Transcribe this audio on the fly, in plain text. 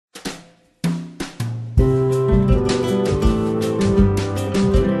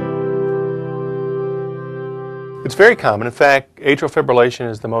It's very common. In fact, atrial fibrillation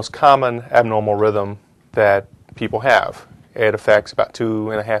is the most common abnormal rhythm that people have. It affects about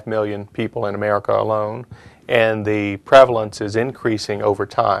 2.5 million people in America alone, and the prevalence is increasing over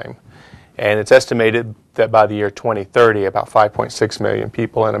time. And it's estimated that by the year 2030, about 5.6 million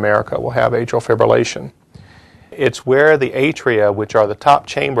people in America will have atrial fibrillation. It's where the atria, which are the top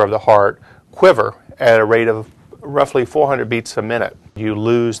chamber of the heart, quiver at a rate of roughly 400 beats a minute. You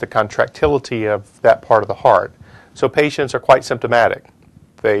lose the contractility of that part of the heart. So patients are quite symptomatic.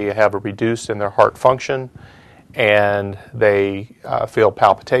 They have a reduced in their heart function, and they feel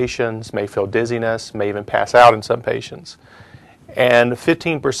palpitations, may feel dizziness, may even pass out in some patients. And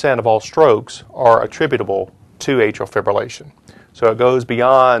 15% of all strokes are attributable to atrial fibrillation. So it goes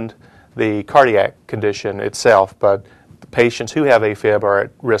beyond the cardiac condition itself, but the patients who have AFib are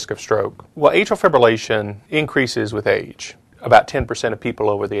at risk of stroke. Well, atrial fibrillation increases with age. About 10% of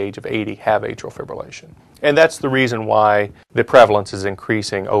people over the age of 80 have atrial fibrillation. And that's the reason why the prevalence is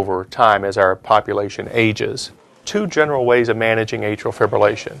increasing over time as our population ages. Two general ways of managing atrial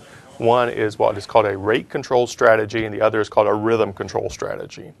fibrillation. One is what is called a rate control strategy, and the other is called a rhythm control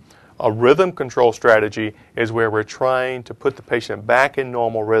strategy. A rhythm control strategy is where we're trying to put the patient back in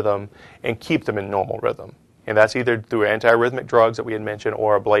normal rhythm and keep them in normal rhythm. And that's either through antiarrhythmic drugs that we had mentioned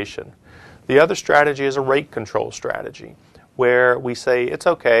or ablation. The other strategy is a rate control strategy, where we say it's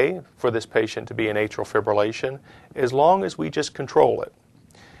okay for this patient to be in atrial fibrillation as long as we just control it.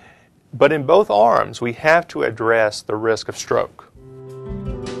 But in both arms, we have to address the risk of stroke.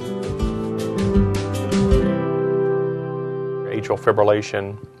 Atrial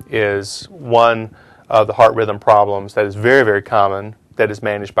fibrillation is one of the heart rhythm problems that is very, very common, that is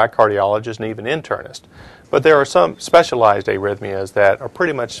managed by cardiologists and even internists. But there are some specialized arrhythmias that are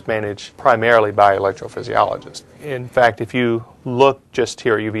pretty much managed primarily by electrophysiologists. In fact, if you look just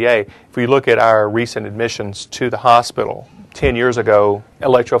here at UVA, if we look at our recent admissions to the hospital, 10 years ago,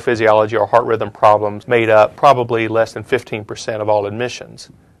 electrophysiology or heart rhythm problems made up probably less than 15% of all admissions.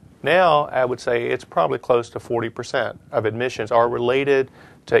 Now, I would say it's probably close to 40% of admissions are related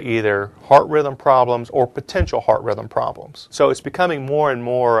to either heart rhythm problems or potential heart rhythm problems. So it's becoming more and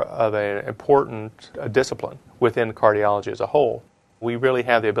more of an important discipline within cardiology as a whole. We really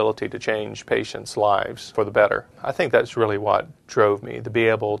have the ability to change patients' lives for the better. I think that's really what drove me, to be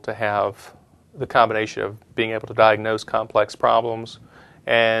able to have the combination of being able to diagnose complex problems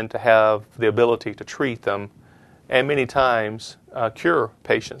and to have the ability to treat them, and many times cure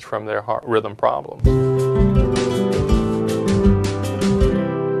patients from their heart rhythm problems.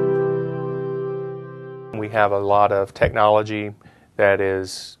 We have a lot of technology that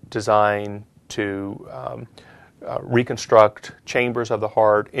is designed to reconstruct chambers of the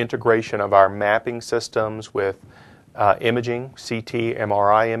heart, integration of our mapping systems with imaging, CT,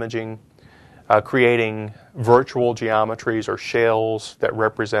 MRI imaging, creating virtual geometries or shells that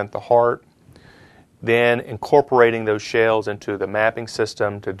represent the heart, then incorporating those shells into the mapping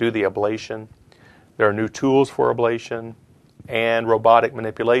system to do the ablation. There are new tools for ablation and robotic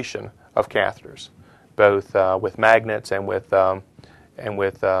manipulation of catheters, both with magnets and with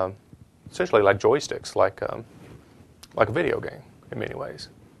essentially like joysticks, like a video game in many ways.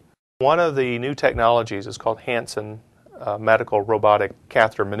 One of the new technologies is called Hansen Medical Robotic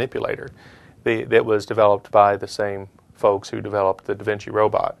Catheter Manipulator. That was developed by the same folks who developed the Da Vinci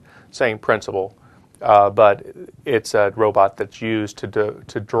robot. Same principle. But it's a robot that's used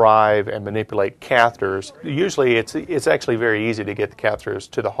to drive and manipulate catheters. Usually it's actually very easy to get the catheters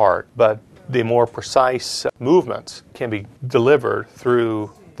to the heart, but the more precise movements can be delivered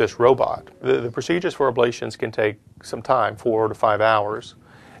through this robot. The procedures for ablations can take some time, 4 to 5 hours,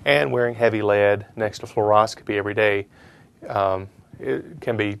 and wearing heavy lead next to fluoroscopy every day it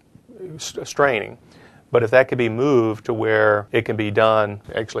can be straining. But if that could be moved to where it can be done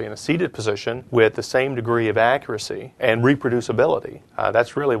actually in a seated position with the same degree of accuracy and reproducibility,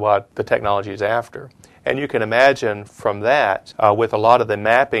 that's really what the technology is after. And you can imagine from that, with a lot of the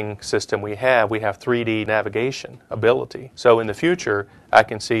mapping system we have 3D navigation ability. So in the future, I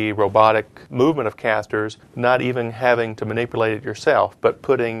can see robotic movement of catheters, not even having to manipulate it yourself, but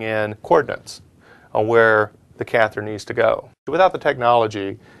putting in coordinates on where the catheter needs to go. Without the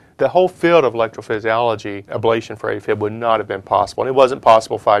technology, the whole field of electrophysiology, ablation for AFib, would not have been possible. And it wasn't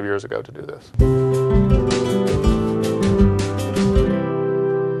possible 5 years ago to do this.